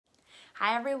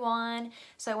Hi everyone!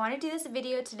 So I want to do this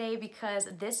video today because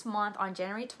this month on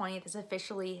January 20th is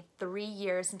officially 3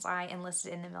 years since I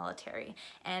enlisted in the military.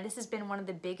 And this has been one of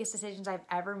the biggest decisions I've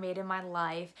ever made in my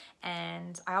life.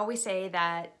 And I always say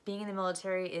that being in the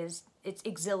military it's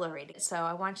exhilarating. So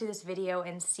I want to do this video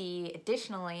and see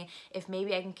additionally if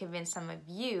maybe I can convince some of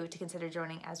you to consider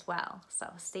joining as well. So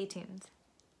stay tuned.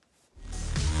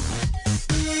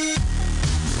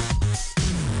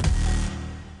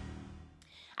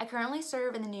 I currently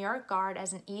serve in the New York Guard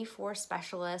as an E4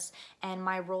 specialist, and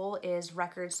my role is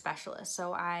records specialist.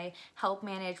 So I help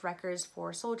manage records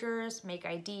for soldiers, make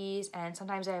IDs, and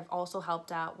sometimes I've also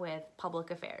helped out with public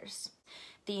affairs.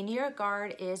 The New York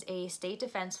Guard is a state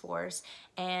defense force,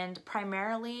 and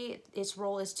primarily its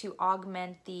role is to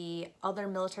augment the other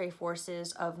military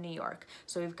forces of New York.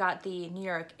 So we've got the New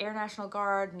York Air National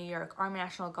Guard, New York Army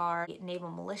National Guard, Naval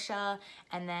Militia,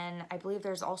 and then I believe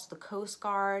there's also the Coast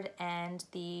Guard and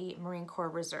the Marine Corps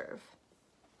Reserve.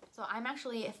 So I'm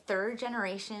actually a third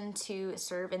generation to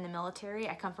serve in the military.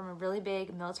 I come from a really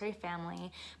big military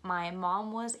family. My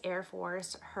mom was Air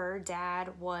Force, her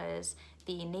dad was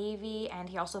the Navy, and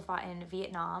he also fought in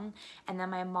Vietnam. And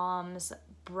then my mom's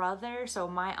brother, so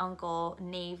my uncle,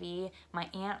 Navy, my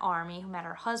aunt, Army, who met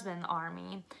her husband,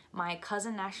 Army, my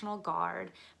cousin, National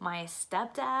Guard, my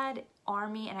stepdad,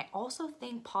 Army, and I also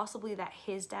think possibly that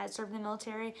his dad served in the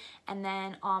military. And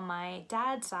then on my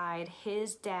dad's side,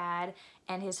 his dad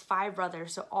and his 5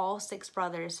 brothers, so all 6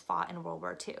 brothers fought in World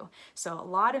War II. So a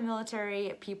lot of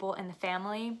military people in the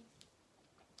family.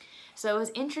 So it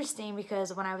was interesting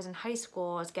because when I was in high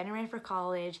school, I was getting ready for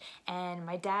college, and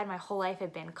my dad my whole life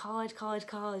had been college.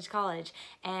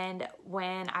 And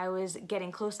when I was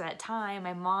getting close to that time,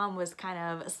 my mom was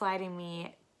kind of sliding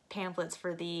me pamphlets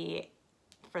for the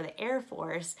Air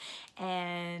Force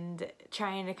and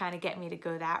trying to kind of get me to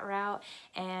go that route.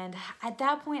 And at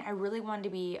that point, I really wanted to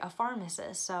be a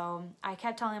pharmacist. So I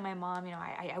kept telling my mom,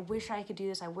 I wish I could do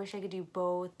this. I wish I could do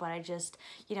both, but I just,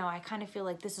 I kind of feel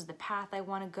like this is the path I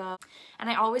want to go. And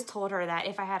I always told her that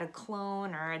if I had a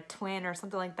clone or a twin or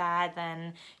something like that,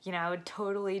 then, I would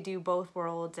totally do both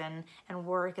worlds and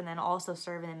work and then also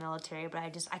serve in the military. But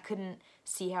I couldn't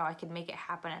see how I could make it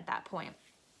happen at that point.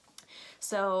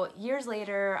 So years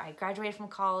later, I graduated from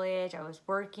college, I was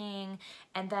working,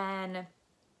 and then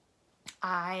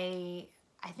I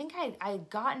think I'd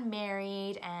gotten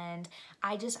married, and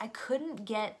I couldn't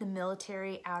get the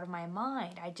military out of my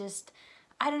mind. I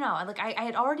don't know, like I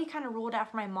had already kind of ruled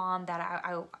out for my mom that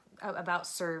I about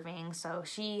serving, so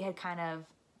she had kind of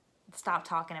stopped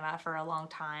talking about it for a long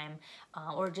time,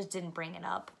 or just didn't bring it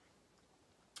up.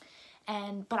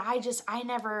 But I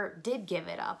never did give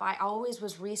it up. I always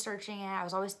was researching it. I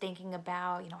was always thinking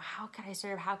about, how can I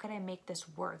serve? How can I make this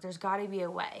work? There's got to be a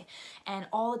way. And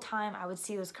all the time I would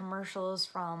see those commercials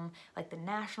from like the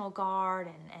National Guard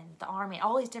and the Army,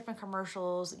 all these different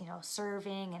commercials,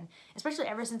 serving, and especially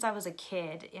ever since I was a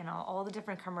kid, all the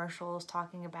different commercials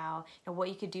talking about what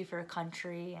you could do for a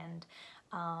country. And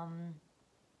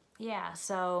yeah,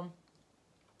 so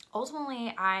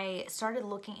ultimately, I started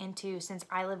looking into, since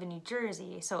I live in New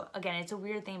Jersey, so again, it's a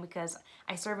weird thing because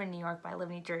I serve in New York, but I live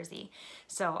in New Jersey,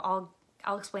 so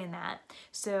I'll explain that.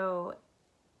 So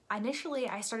initially,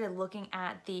 I started looking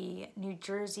at the New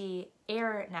Jersey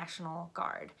Air National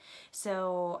Guard.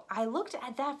 So I looked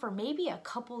at that for maybe a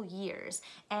couple years,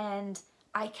 and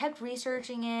I kept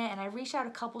researching it, and I reached out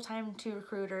a couple times to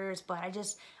recruiters, but I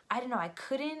don't know, I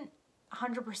couldn't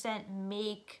 100%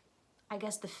 make, I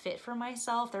guess, the fit for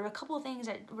myself. There were a couple of things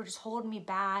that were just holding me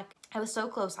back. I was so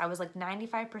close. I was like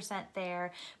 95%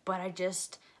 there, but I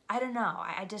don't know.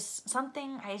 I just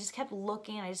kept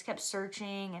looking. I just kept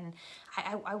searching, and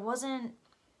I wasn't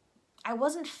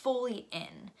fully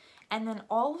in. And then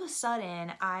all of a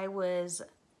sudden, I was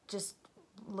just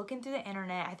looking through the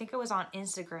internet. I think I was on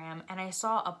Instagram, and I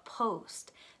saw a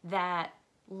post that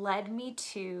led me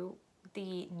to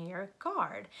the New York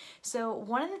Guard. So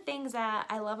one of the things that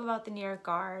I love about the New York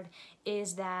Guard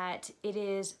is that it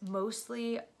is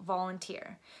mostly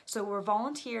volunteer. So we're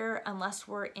volunteer unless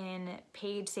we're in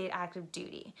paid state active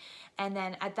duty. And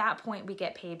then at that point we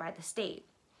get paid by the state.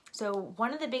 So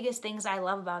one of the biggest things I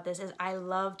love about this is I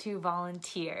love to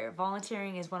volunteer.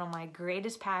 Volunteering is one of my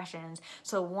greatest passions.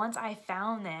 So once I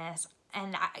found this,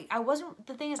 and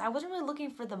the thing is, I wasn't really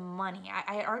looking for the money.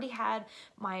 I already had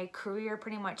my career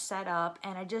pretty much set up,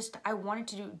 and I wanted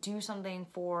to do something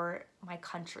for my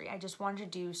country. I just wanted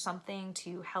to do something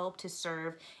to help, to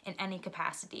serve in any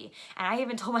capacity. And I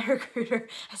even told my recruiter,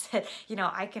 I said,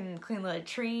 I can clean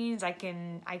latrines, I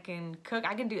can cook,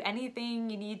 I can do anything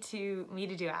you need me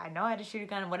to do. I know how to shoot a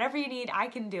gun, whatever you need, I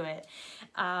can do it.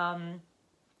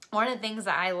 One of the things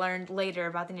that I learned later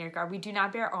about the New York Guard, we do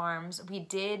not bear arms. We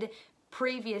did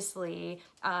previously,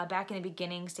 back in the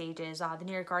beginning stages, the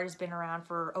New York Guard has been around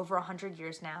for over 100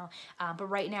 years now, but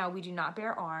right now we do not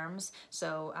bear arms,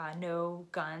 so no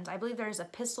guns. I believe there's a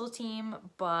pistol team,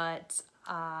 but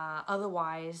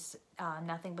otherwise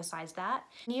nothing besides that.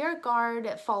 New York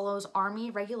Guard follows Army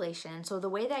regulations. So the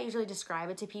way that I usually describe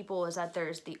it to people is that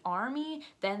there's the Army,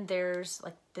 then there's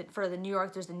like for the New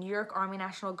York, there's the New York Army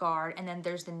National Guard, and then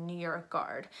there's the New York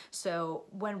Guard. So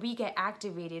when we get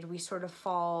activated, we sort of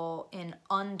fall in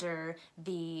under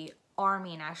the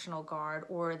Army National Guard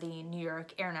or the New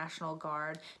York Air National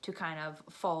Guard to kind of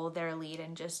follow their lead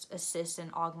and just assist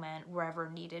and augment wherever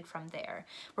needed from there.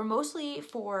 We're mostly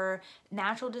for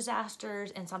natural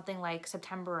disasters and something like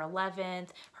September 11th,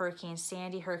 Hurricane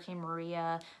Sandy, Hurricane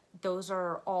Maria. Those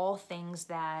are all things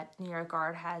that New York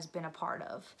Guard has been a part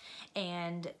of.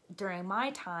 And during my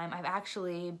time, I've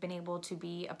actually been able to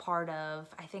be a part of,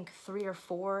 I think, 3 or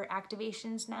 4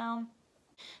 activations now.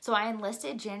 So I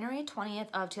enlisted January 20th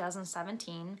of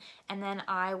 2017, and then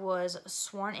I was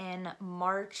sworn in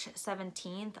March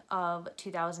 17th of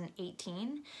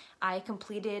 2018. I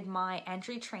completed my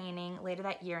entry training later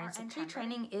that year in September. Entry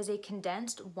training is a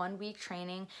condensed 1-week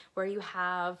training where you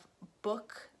have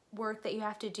book work that you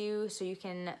have to do so you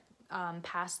can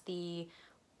pass the,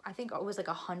 I think it was like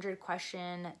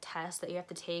 100-question test that you have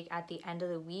to take at the end of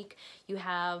the week. You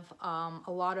have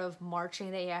a lot of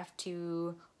marching that you have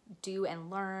to do and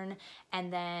learn,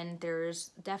 and then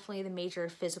there's definitely the major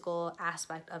physical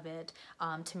aspect of it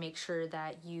to make sure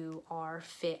that you are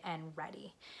fit and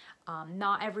ready.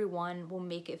 Not everyone will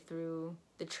make it through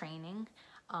the training,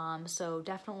 so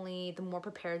definitely the more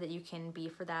prepared that you can be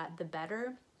for that, the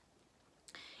better.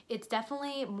 It's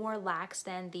definitely more lax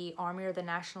than the Army or the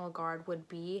National Guard would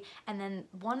be, and then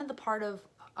one of the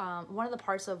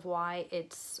parts of why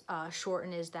it's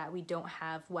shortened is that we don't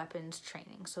have weapons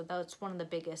training. So that's one of the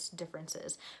biggest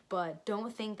differences. But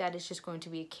don't think that it's just going to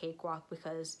be a cakewalk,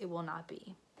 because it will not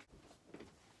be.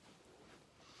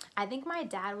 I think my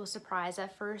dad was surprised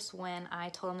at first when I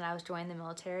told him that I was joining the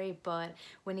military, but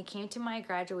when it came to my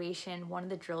graduation, one of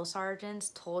the drill sergeants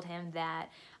told him that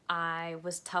I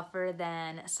was tougher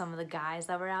than some of the guys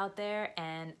that were out there,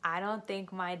 and I don't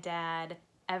think my dad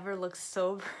ever looked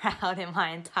so proud in my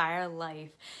entire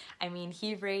life. I mean,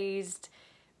 he raised,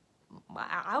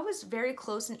 I was very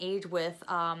close in age with,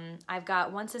 I've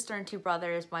got one sister and 2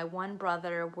 brothers. My one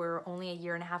brother, we're only a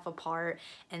year and a half apart,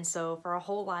 and so for our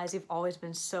whole lives we've always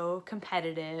been so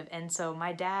competitive, and so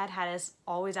my dad had us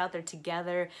always out there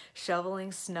together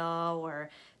shoveling snow or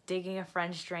digging a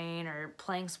French drain or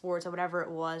playing sports or whatever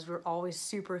it was. We were always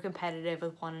super competitive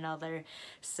with one another.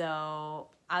 So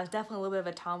I was definitely a little bit of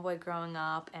a tomboy growing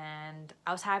up, and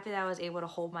I was happy that I was able to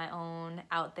hold my own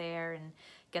out there and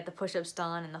get the push-ups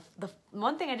done. And the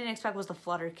one thing I didn't expect was the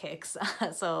flutter kicks.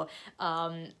 So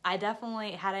I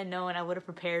definitely, had I known, I would have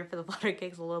prepared for the flutter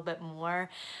kicks a little bit more.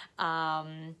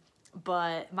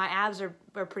 But my abs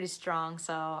were pretty strong,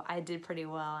 so I did pretty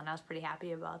well, and I was pretty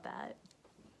happy about that.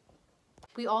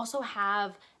 We also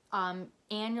have,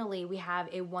 annually, we have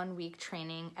a 1-week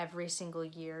training every single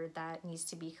year that needs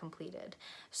to be completed.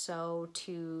 So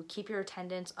to keep your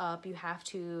attendance up, you have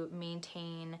to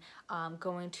maintain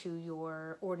going to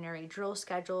your ordinary drill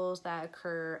schedules that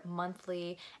occur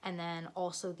monthly, and then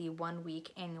also the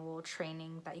 1-week annual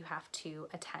training that you have to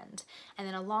attend. And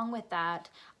then along with that,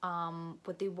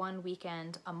 with the 1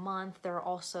 weekend a month, there are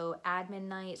also admin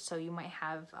nights, so you might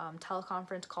have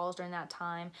teleconference calls during that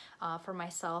time. For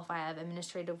myself, I have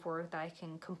administrative work that I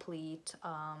can complete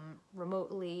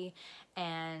remotely,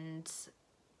 and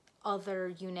other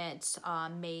units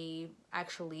may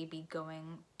actually be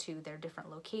going to their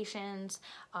different locations,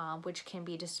 which can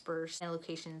be dispersed in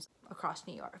locations across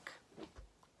New York.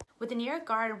 With the New York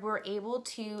Guard, we're able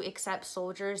to accept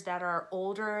soldiers that are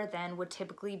older than would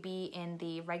typically be in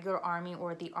the regular Army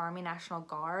or the Army National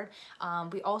Guard.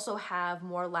 We also have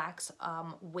more lax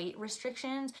weight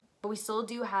restrictions, but we still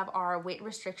do have our weight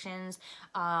restrictions,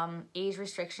 age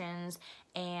restrictions,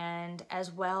 and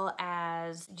as well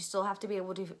as you still have to be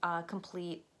able to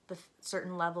complete the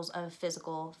certain levels of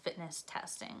physical fitness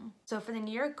testing. So for the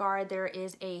New York Guard, there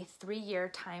is a 3-year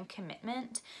time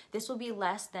commitment. This will be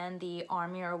less than the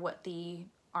Army or what the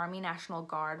Army National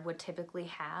Guard would typically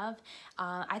have.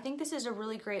 I think this is a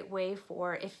really great way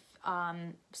for, if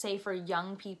say for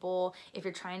young people, if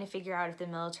you're trying to figure out if the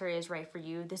military is right for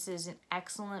you, this is an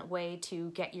excellent way to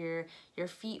get your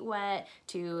feet wet,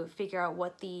 to figure out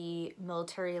what the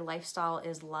military lifestyle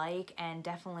is like, and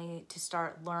definitely to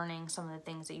start learning some of the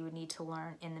things that you would need to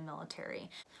learn in the military.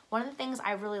 One of the things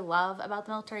I really love about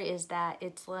the military is that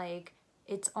it's like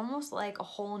it's almost like a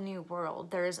whole new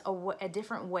world. There's a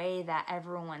different way that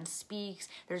everyone speaks.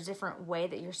 There's a different way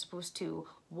that you're supposed to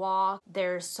walk.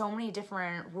 There's so many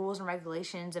different rules and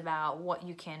regulations about what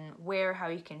you can wear, how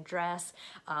you can dress.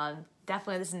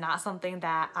 Definitely this is not something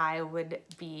that I would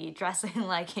be dressing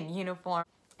like in uniform.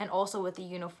 And also with the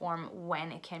uniform,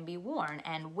 when it can be worn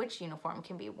and which uniform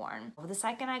can be worn. The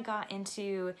second I got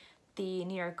into the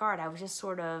New York Guard, I was just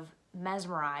sort of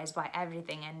mesmerized by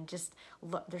everything, and just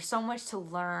there's so much to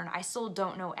learn. I still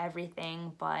don't know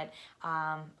everything, but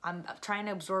I'm trying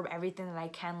to absorb everything that I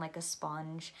can like a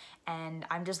sponge, and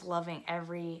I'm just loving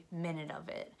every minute of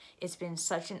it. It's been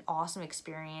such an awesome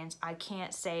experience. I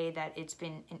can't say that it's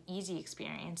been an easy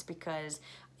experience because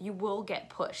you will get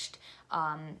pushed.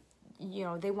 You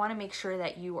know, they want to make sure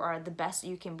that you are the best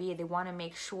you can be. They want to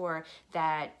make sure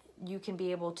that you can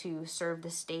be able to serve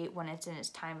the state when it's in its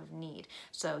time of need.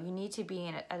 So you need to be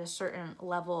at a certain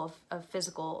level of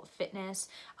physical fitness.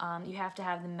 You have to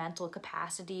have the mental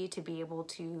capacity to be able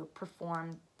to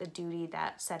perform the duty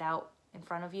that's set out in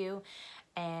front of you.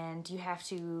 And you have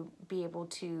to be able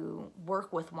to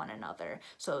work with one another.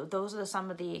 So those are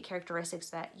some of the characteristics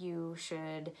that you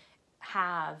should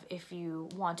have if you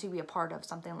want to be a part of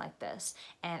something like this.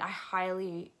 And I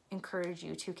highly encourage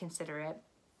you to consider it.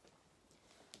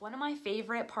 One of my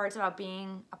favorite parts about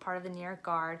being a part of the New York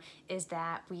Guard is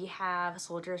that we have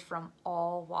soldiers from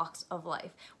all walks of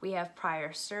life. We have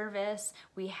prior service,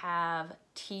 we have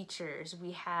teachers,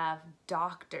 we have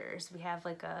doctors, we have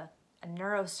like a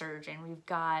neurosurgeon, we've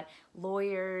got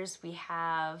lawyers, we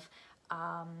have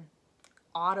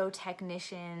auto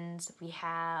technicians, we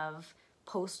have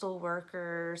postal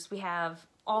workers, we have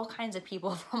all kinds of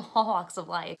people from all walks of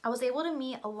life. I was able to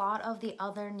meet a lot of the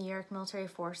other New York military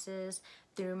forces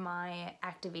through my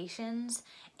activations,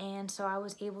 and so I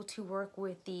was able to work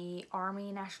with the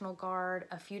Army National Guard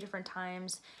a few different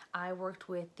times. I worked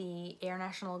with the Air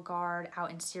National Guard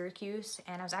out in Syracuse,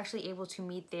 and I was actually able to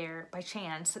meet by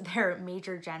chance, their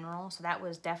Major General, so that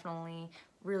was definitely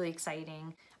really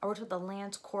exciting. I worked with a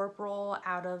Lance Corporal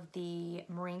out of the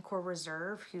Marine Corps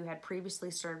Reserve who had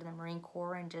previously served in the Marine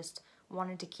Corps and just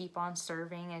wanted to keep on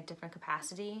serving in a different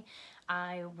capacity.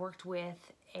 I worked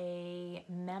with a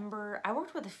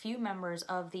few members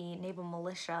of the Naval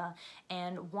Militia,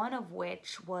 and one of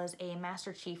which was a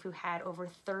Master Chief who had over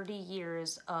 30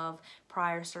 years of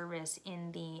prior service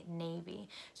in the Navy.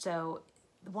 So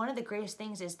one of the greatest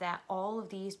things is that all of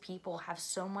these people have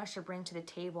so much to bring to the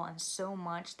table and so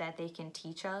much that they can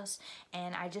teach us,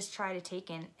 and I just try to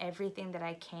take in everything that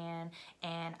I can,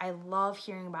 and I love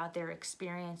hearing about their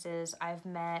experiences. I've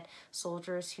met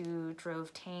soldiers who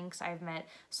drove tanks, I've met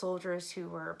soldiers who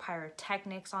were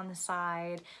pyrotechnics on the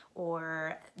side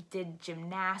or did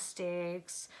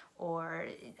gymnastics, or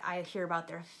I hear about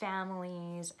their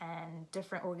families and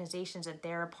different organizations that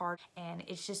they're a part, and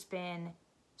it's just been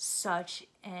such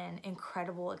an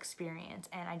incredible experience,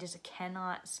 and I just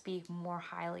cannot speak more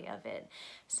highly of it.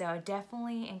 So I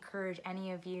definitely encourage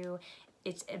any of you.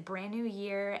 It's a brand new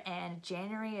year, and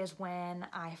January is when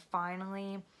I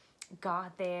finally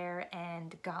got there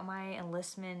and got my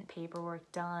enlistment paperwork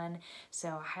done,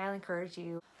 so I highly encourage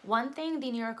you. One thing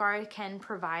the New York Guard can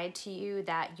provide to you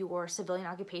that your civilian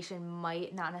occupation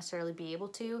might not necessarily be able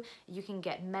to, you can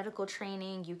get medical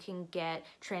training, you can get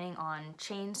training on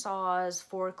chainsaws,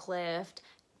 forklift,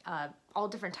 all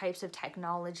different types of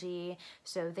technology.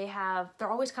 So they're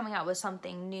always coming out with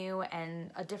something new and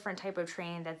a different type of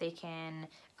training that they can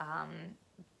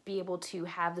be able to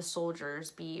have the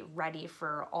soldiers be ready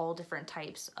for all different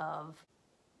types of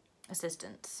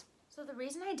assistance. So the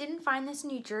reason I didn't find this in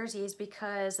New Jersey is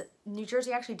because New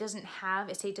Jersey actually doesn't have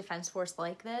a state defense force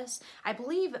like this. I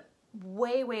believe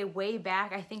way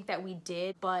back, I think that we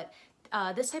did, but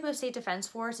this type of state defense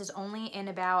force is only in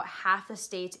about half the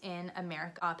states in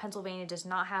America. Pennsylvania does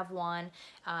not have one,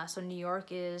 so New York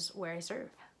is where I serve.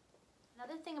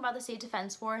 Another thing about the State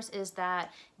Defense Force is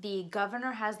that the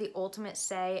governor has the ultimate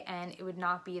say, and it would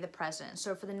not be the president.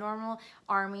 So for the normal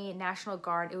Army National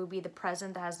Guard, it would be the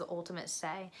president that has the ultimate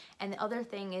say. And the other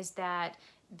thing is that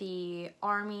the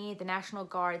Army, the National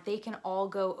Guard, they can all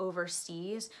go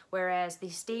overseas, whereas the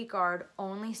State Guard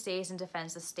only stays and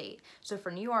defends the state. So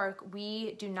for New York,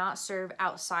 we do not serve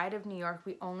outside of New York.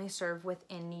 We only serve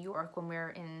within New York when we're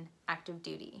in active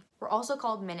duty. We're also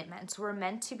called Minutemen, so we're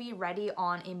meant to be ready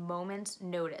on a moment's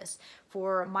notice.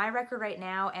 For my record right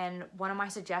now, and one of my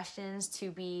suggestions to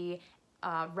be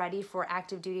ready for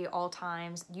active duty at all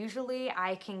times. Usually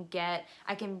I can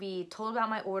be told about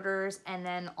my orders and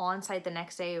then on site the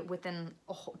next day within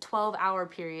a 12-hour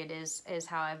period is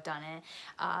how I've done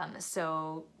it.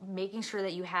 So making sure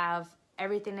that you have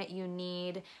everything that you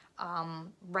need,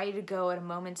 ready to go at a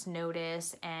moment's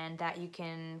notice, and that you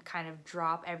can kind of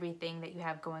drop everything that you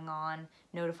have going on,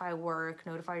 notify work,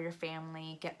 notify your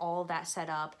family, get all that set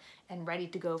up and ready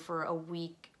to go for a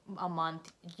week, a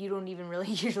month. You don't even really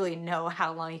usually know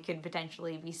how long you could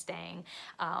potentially be staying.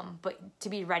 But to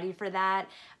be ready for that,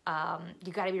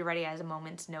 you got to be ready as a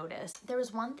moment's notice. There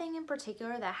was one thing in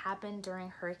particular that happened during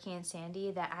Hurricane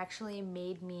Sandy that actually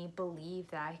made me believe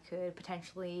that I could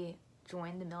potentially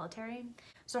join the military.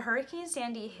 So Hurricane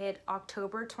Sandy hit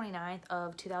October 29th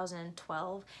of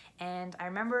 2012, and I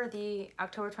remember the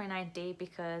October 29th date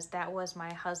because that was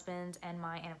my husband's and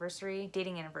my anniversary,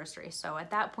 dating anniversary. So at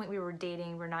that point we were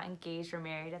dating, we're not engaged or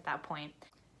married at that point.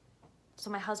 So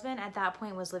my husband at that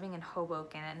point was living in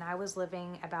Hoboken, and I was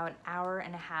living about an hour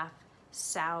and a half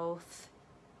southwest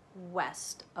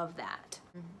of that.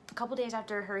 A couple days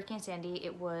after Hurricane Sandy,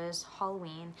 it was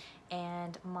Halloween,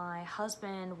 and my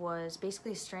husband was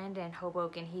basically stranded in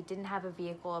Hoboken. He didn't have a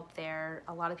vehicle up there.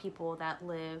 A lot of people that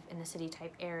live in the city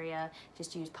type area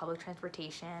just use public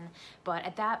transportation. But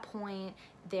at that point,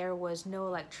 there was no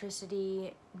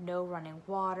electricity, no running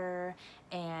water,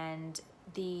 and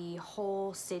the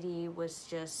whole city was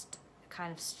just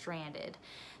kind of stranded.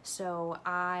 So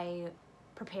I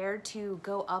prepared to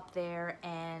go up there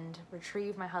and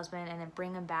retrieve my husband and then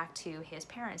bring him back to his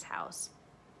parents' house.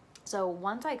 So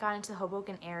once I got into the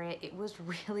Hoboken area, it was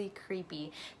really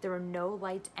creepy. There were no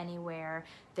lights anywhere.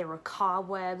 There were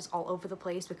cobwebs all over the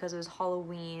place because it was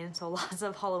Halloween, so lots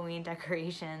of Halloween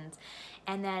decorations.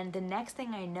 And then the next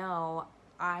thing I know,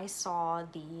 I saw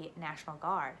the National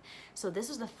Guard. So this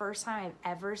was the first time I've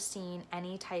ever seen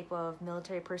any type of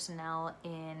military personnel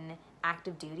in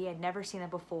active duty. I'd never seen it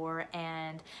before,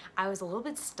 and I was a little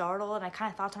bit startled, and I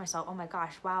kind of thought to myself, oh my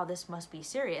gosh, wow, this must be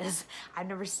serious. I've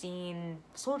never seen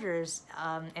soldiers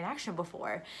in action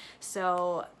before.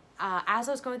 So as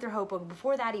I was going through Hoboken,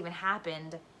 before that even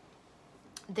happened,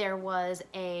 there was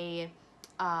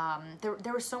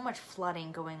there was so much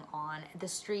flooding going on. The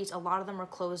streets, a lot of them were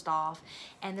closed off,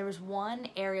 and there was one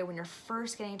area when you're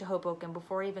first getting to Hoboken,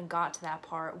 before I even got to that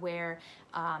part, where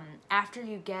after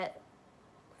you get,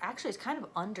 actually it's kind of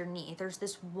underneath, there's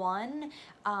this one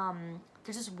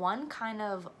kind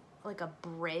of like a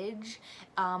bridge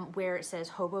where it says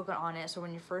Hoboken on it. So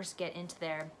when you first get into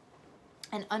there,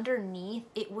 and underneath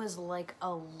it was like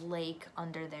a lake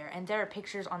under there, and there are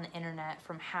pictures on the internet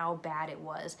from how bad it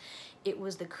was. It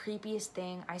was the creepiest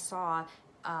thing. I saw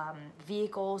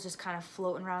vehicles just kind of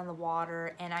floating around in the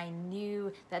water, and I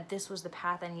knew that this was the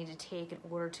path I needed to take in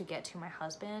order to get to my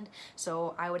husband,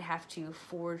 so I would have to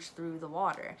forge through the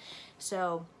water.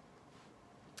 So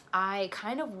I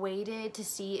kind of waited to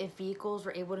see if vehicles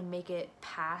were able to make it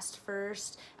past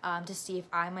first, to see if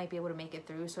I might be able to make it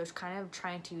through. So it's kind of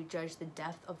trying to judge the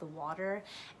depth of the water.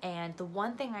 And the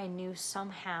one thing I knew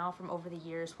somehow from over the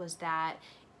years was that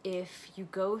if you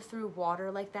go through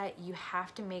water like that, you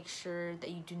have to make sure that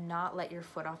you do not let your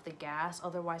foot off the gas.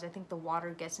 Otherwise, I think the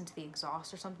water gets into the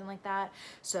exhaust or something like that.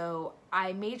 So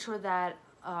I made sure that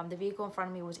the vehicle in front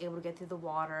of me was able to get through the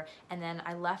water, and then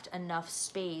I left enough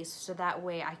space so that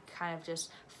way I kind of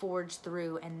just forged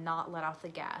through and not let off the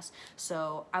gas.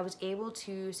 So I was able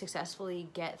to successfully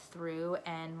get through,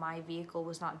 and my vehicle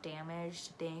was not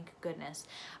damaged, thank goodness.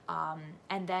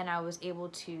 And then I was able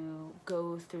to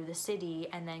go through the city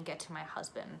and then get to my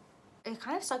husband. It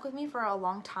kind of stuck with me for a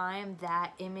long time,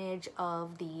 that image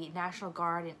of the National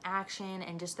Guard in action,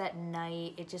 and just that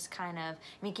night, it just kind of,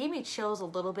 I mean, it gave me chills a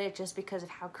little bit just because of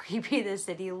how creepy the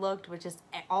city looked, with just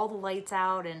all the lights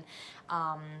out, and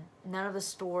none of the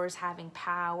stores having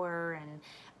power, and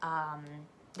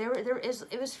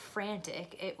it was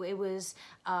frantic. It was,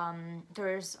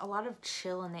 there's a lot of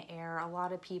chill in the air. A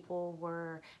lot of people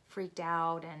were freaked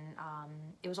out, and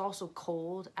it was also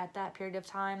cold at that period of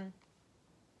time.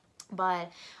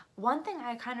 But one thing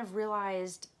I kind of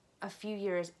realized a few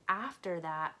years after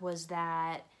that was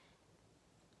that,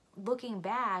 looking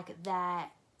back,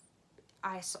 that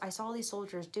I saw these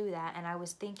soldiers do that, and I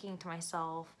was thinking to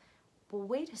myself, well,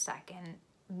 wait a second,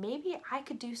 maybe I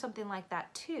could do something like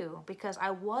that too, because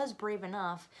I was brave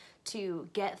enough to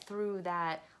get through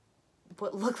that,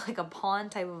 what looked like a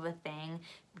pond type of a thing,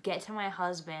 get to my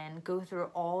husband, go through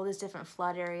all these different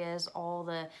flood areas, all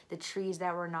the trees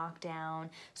that were knocked down.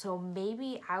 So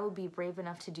maybe I would be brave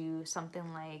enough to do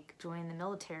something like joining the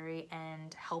military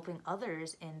and helping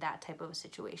others in that type of a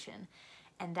situation.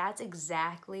 And that's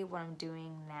exactly what I'm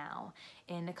doing now.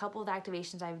 In a couple of the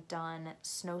activations I've done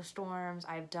snowstorms,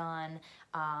 I've done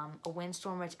a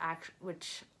windstorm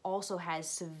which also has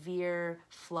severe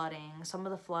flooding. Some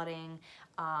of the flooding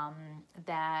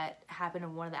that happened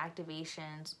in one of the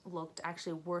activations looked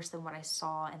actually worse than what I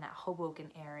saw in that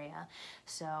Hoboken area.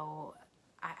 So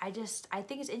I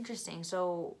think it's interesting.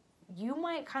 So you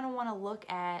might kind of want to look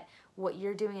at what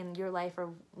you're doing in your life, or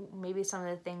maybe some of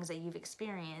the things that you've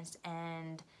experienced,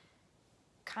 and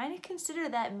kind of consider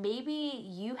that maybe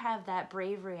you have that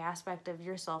bravery aspect of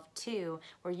yourself too,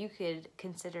 where you could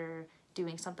consider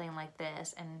doing something like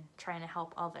this and trying to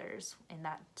help others in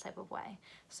that type of way.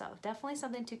 So definitely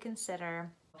something to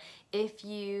consider. If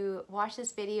you watch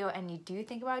this video and you do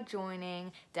think about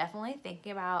joining, definitely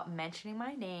thinking about mentioning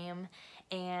my name.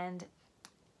 And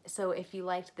so if you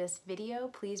liked this video,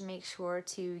 please make sure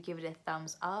to give it a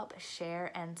thumbs up,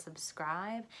 share, and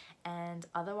subscribe. And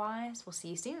otherwise, we'll see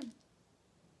you soon.